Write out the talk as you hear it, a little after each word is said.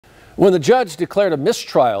When the judge declared a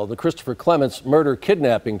mistrial in the Christopher Clements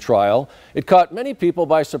murder-kidnapping trial, it caught many people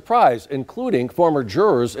by surprise, including former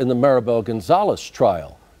jurors in the Maribel Gonzalez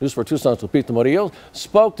trial. News 4 Tucson's Lupita Murillo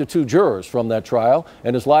spoke to two jurors from that trial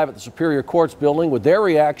and is live at the Superior Court's building with their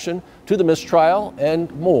reaction to the mistrial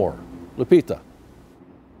and more. Lupita.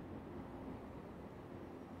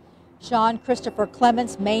 Sean, Christopher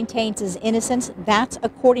Clements maintains his innocence. That's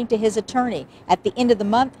according to his attorney. At the end of the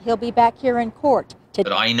month, he'll be back here in court.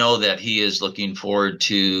 But I know that he is looking forward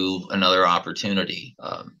to another opportunity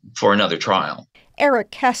for another trial.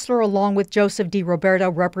 Eric Kessler, along with Joseph D. Roberto,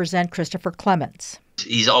 represent Christopher Clements.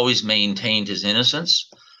 He's always maintained his innocence,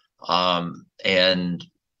 and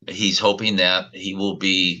he's hoping that he will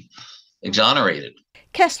be exonerated.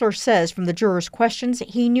 Kessler says from the jurors' questions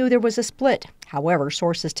he knew there was a split. However,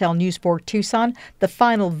 sources tell News 4 Tucson the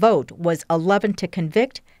final vote was 11 to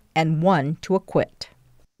convict and 1 to acquit.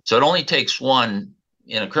 So it only takes one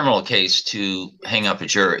in a criminal case to hang up a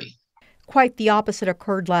jury. Quite the opposite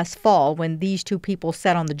occurred last fall when these two people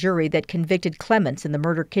sat on the jury that convicted Clements in the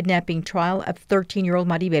murder-kidnapping trial of 13-year-old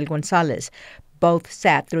Maribel Gonzalez. Both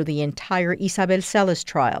sat through the entire Isabel Celis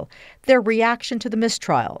trial. Their reaction to the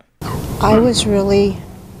mistrial. I was really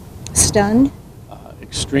stunned.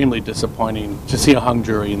 Extremely disappointing to see a hung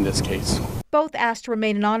jury in this case. Both asked to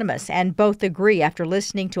remain anonymous, and both agree after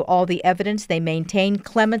listening to all the evidence they maintain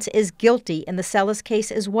Clements is guilty in the Celis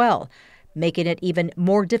case as well, making it even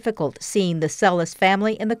more difficult seeing the Celis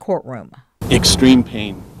family in the courtroom. Extreme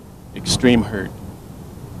pain, extreme hurt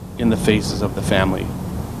in the faces of the family.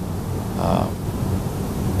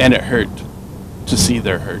 And it hurt to see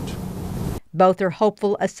their hurt. Both are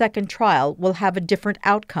hopeful a second trial will have a different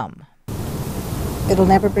outcome. It'll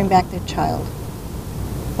never bring back their child.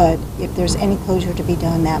 But if there's any closure to be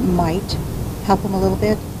done, that might help them a little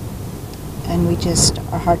bit. And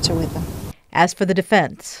our hearts are with them. As for the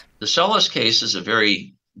defense, the Celis case is a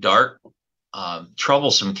very dark,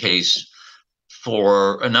 troublesome case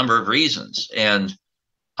for a number of reasons. And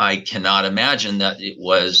I cannot imagine that it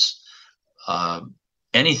was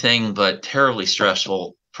anything but terribly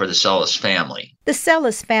stressful for the Celis family. The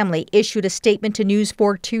Celis family issued a statement to News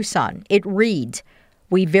 4 Tucson. It reads,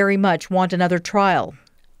 "We very much want another trial.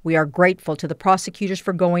 We are grateful to the prosecutors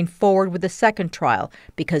for going forward with the second trial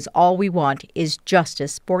because all we want is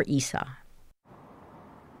justice for Isa."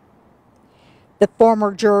 The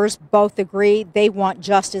former jurors both agree they want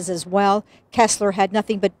justice as well. Kessler had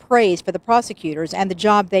nothing but praise for the prosecutors and the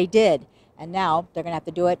job they did. And now they're going to have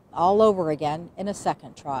to do it all over again in a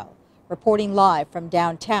second trial. Reporting live from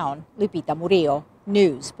downtown, Lupita Murillo,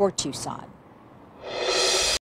 News 4 Tucson.